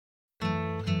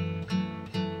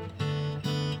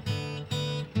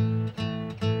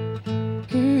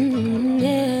Yeah.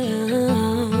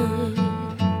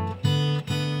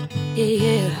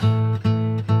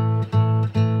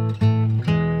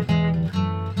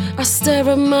 I stare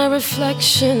at my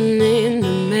reflection in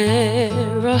the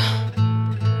mirror.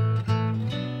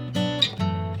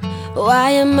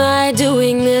 Why am I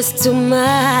doing this to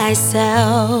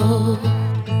myself?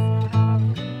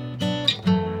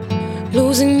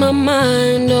 Losing my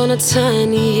mind on a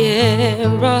tiny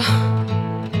error.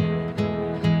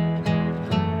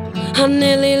 I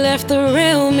nearly left the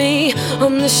real me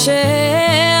on the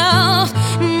shelf.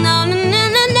 No, no, no,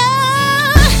 no, no.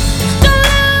 Don't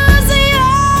lose the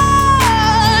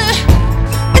eye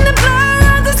in the blur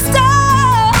of the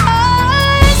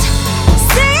stars.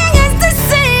 Seeing is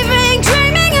deceiving,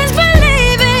 dreaming is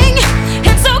believing.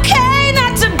 It's okay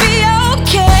not to be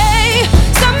okay.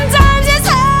 Sometimes it's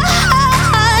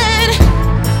hard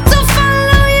to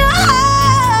follow your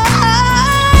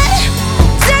heart.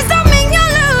 Says don't mean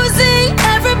you're losing.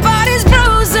 Everybody's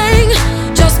bruising.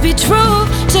 Just be true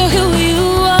to who you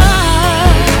are.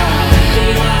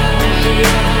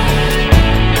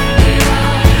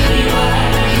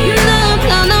 No,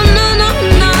 no, no, no, no,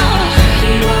 no.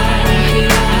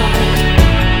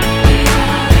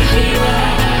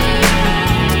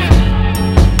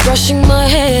 Brushing my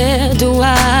hair, do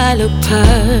I look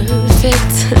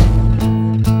perfect?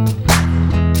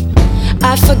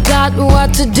 I forgot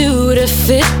what to do to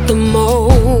fit the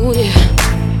mold.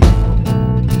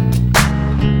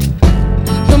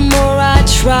 The more I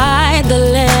try, the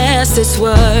less it's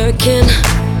working.